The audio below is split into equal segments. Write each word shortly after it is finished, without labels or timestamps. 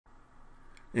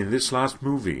In this last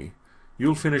movie,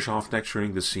 you'll finish off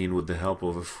texturing the scene with the help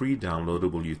of a free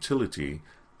downloadable utility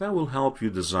that will help you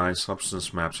design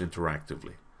substance maps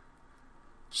interactively.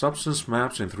 Substance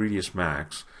maps in 3ds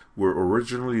Max were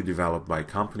originally developed by a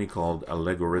company called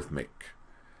Allegorithmic.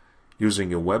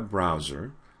 Using a web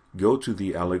browser, go to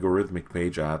the Allegorithmic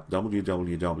page at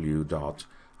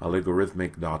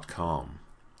www.allegorithmic.com.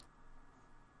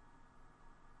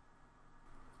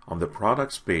 On the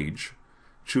Products page,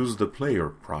 choose the Player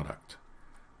product.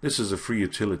 This is a free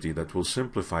utility that will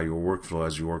simplify your workflow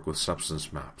as you work with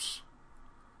substance maps.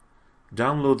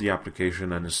 Download the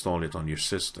application and install it on your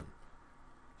system.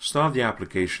 Start the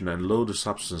application and load a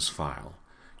substance file.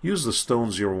 Use the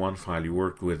Stone01 file you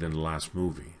worked with in the last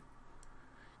movie.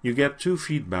 You get two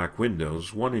feedback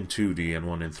windows, one in 2D and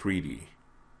one in 3D.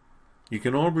 You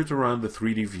can orbit around the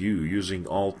 3D view using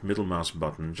Alt middle mouse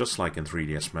button just like in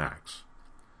 3ds Max.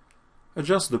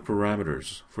 Adjust the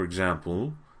parameters, for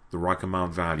example, the rock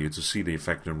amount value to see the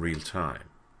effect in real time.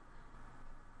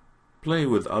 Play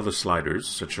with other sliders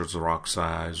such as rock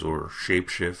size or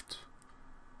shapeshift.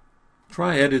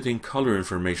 Try editing color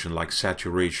information like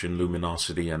saturation,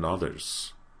 luminosity, and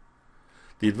others.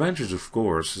 The advantage, of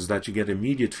course, is that you get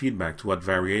immediate feedback to what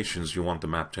variations you want the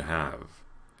map to have.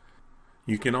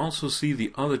 You can also see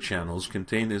the other channels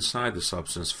contained inside the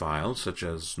substance file, such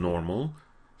as normal,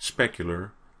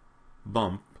 specular,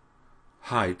 bump,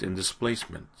 height, and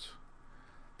displacement.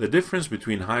 The difference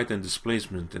between height and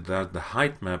displacement is that the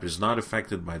height map is not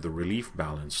affected by the relief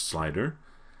balance slider,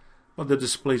 but the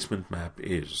displacement map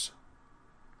is.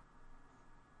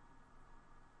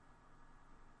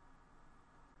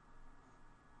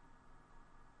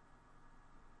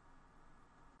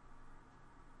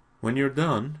 When you're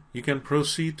done, you can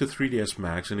proceed to 3ds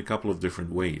Max in a couple of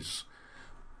different ways.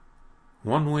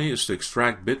 One way is to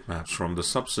extract bitmaps from the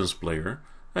substance player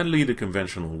and lead a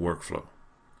conventional workflow.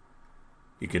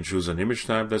 You can choose an image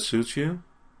type that suits you,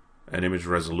 an image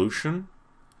resolution,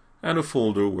 and a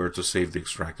folder where to save the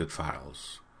extracted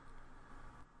files.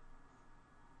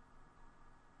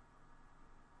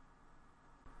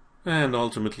 And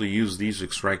ultimately use these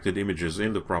extracted images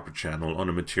in the proper channel on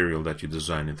a material that you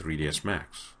design in 3ds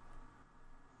Max.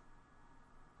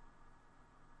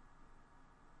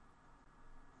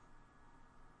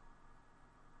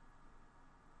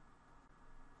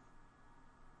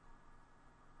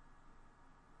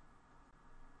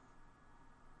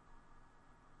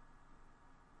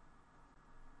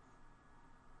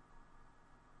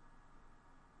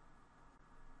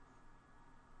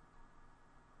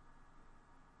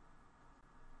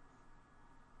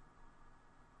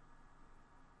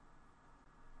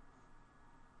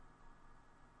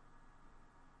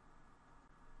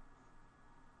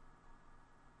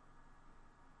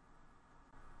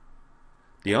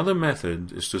 The other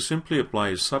method is to simply apply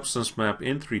a substance map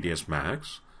in 3ds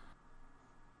Max,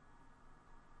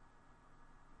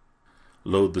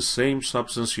 load the same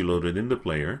substance you loaded in the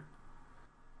player,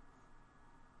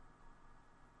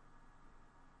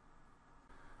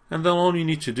 and then all you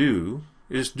need to do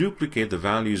is duplicate the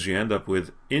values you end up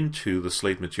with into the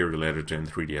Slate Material Editor in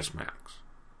 3ds Max.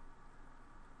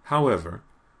 However,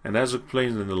 and as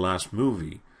explained in the last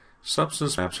movie,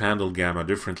 substance maps handle gamma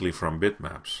differently from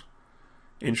bitmaps.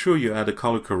 Ensure you add a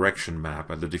color correction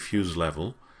map at the diffuse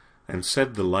level and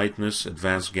set the lightness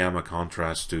advanced gamma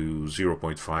contrast to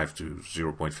 0.5 to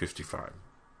 0.55.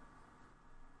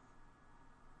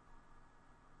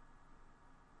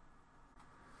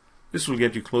 This will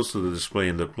get you close to the display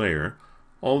in the player,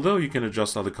 although you can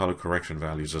adjust other color correction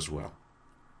values as well.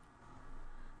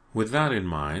 With that in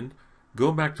mind,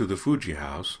 go back to the Fuji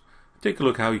house and take a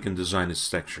look how you can design its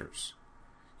textures.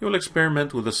 You'll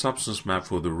experiment with a substance map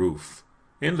for the roof.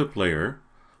 In the player,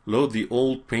 load the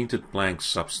old painted plank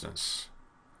substance.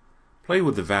 Play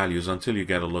with the values until you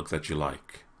get a look that you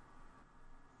like.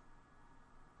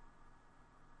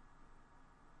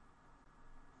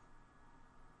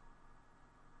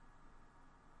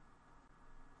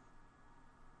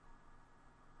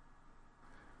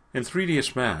 In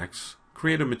 3ds Max,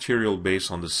 create a material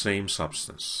based on the same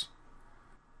substance.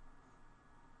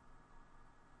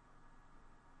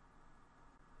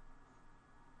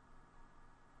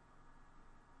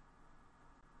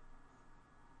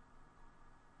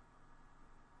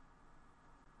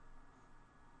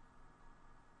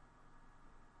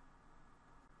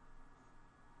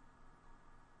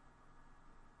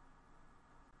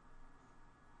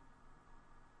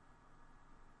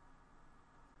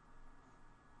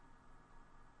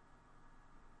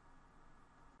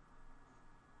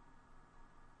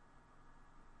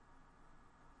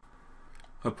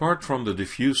 Apart from the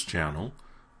diffuse channel,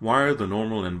 wire the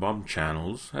normal and bump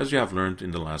channels as you have learned in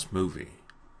the last movie.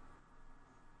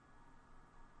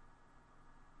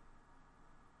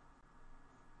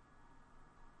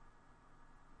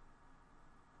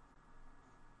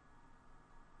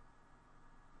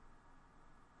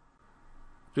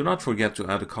 Do not forget to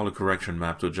add a color correction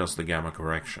map to adjust the gamma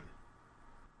correction.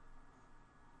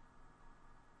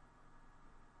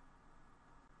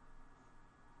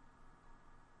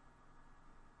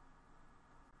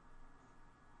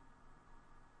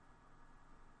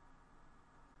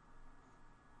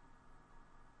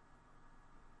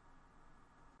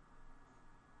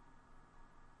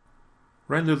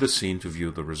 Render the scene to view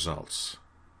the results.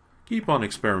 Keep on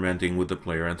experimenting with the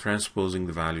player and transposing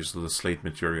the values to the slate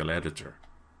material editor.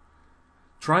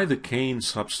 Try the cane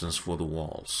substance for the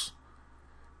walls.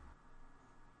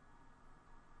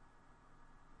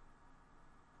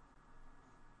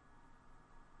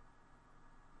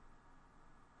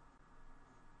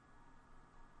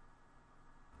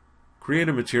 Create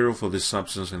a material for this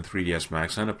substance in 3ds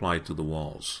Max and apply it to the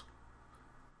walls.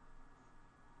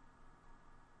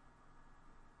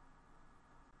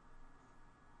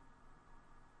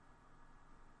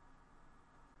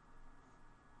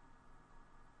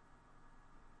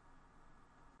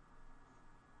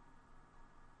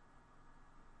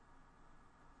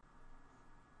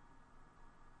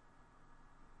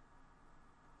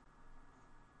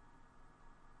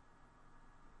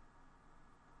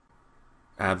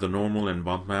 Add the normal and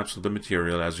bump maps to the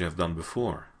material as you have done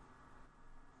before.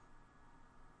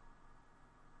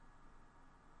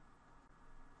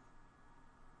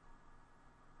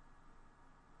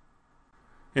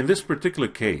 In this particular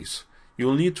case, you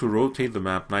will need to rotate the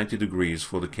map 90 degrees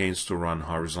for the canes to run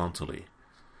horizontally.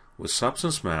 With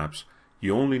substance maps,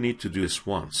 you only need to do this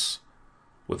once.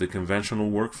 With a conventional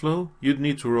workflow, you'd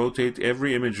need to rotate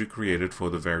every image you created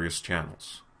for the various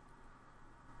channels.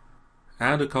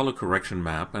 Add a color correction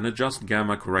map and adjust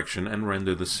gamma correction and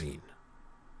render the scene.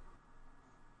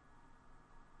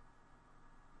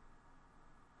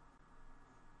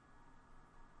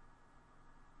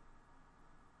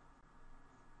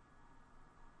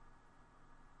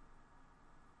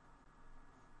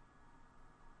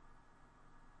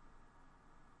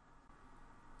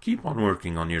 Keep on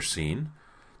working on your scene.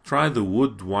 Try the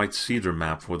wood white cedar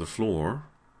map for the floor,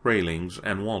 railings,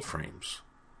 and wall frames.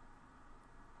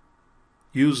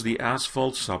 Use the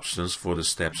asphalt substance for the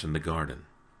steps in the garden.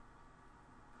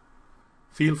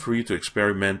 Feel free to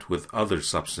experiment with other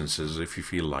substances if you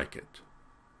feel like it.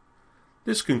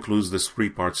 This concludes this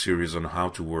 3-part series on how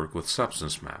to work with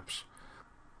substance maps.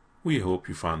 We hope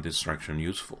you found this instruction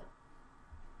useful.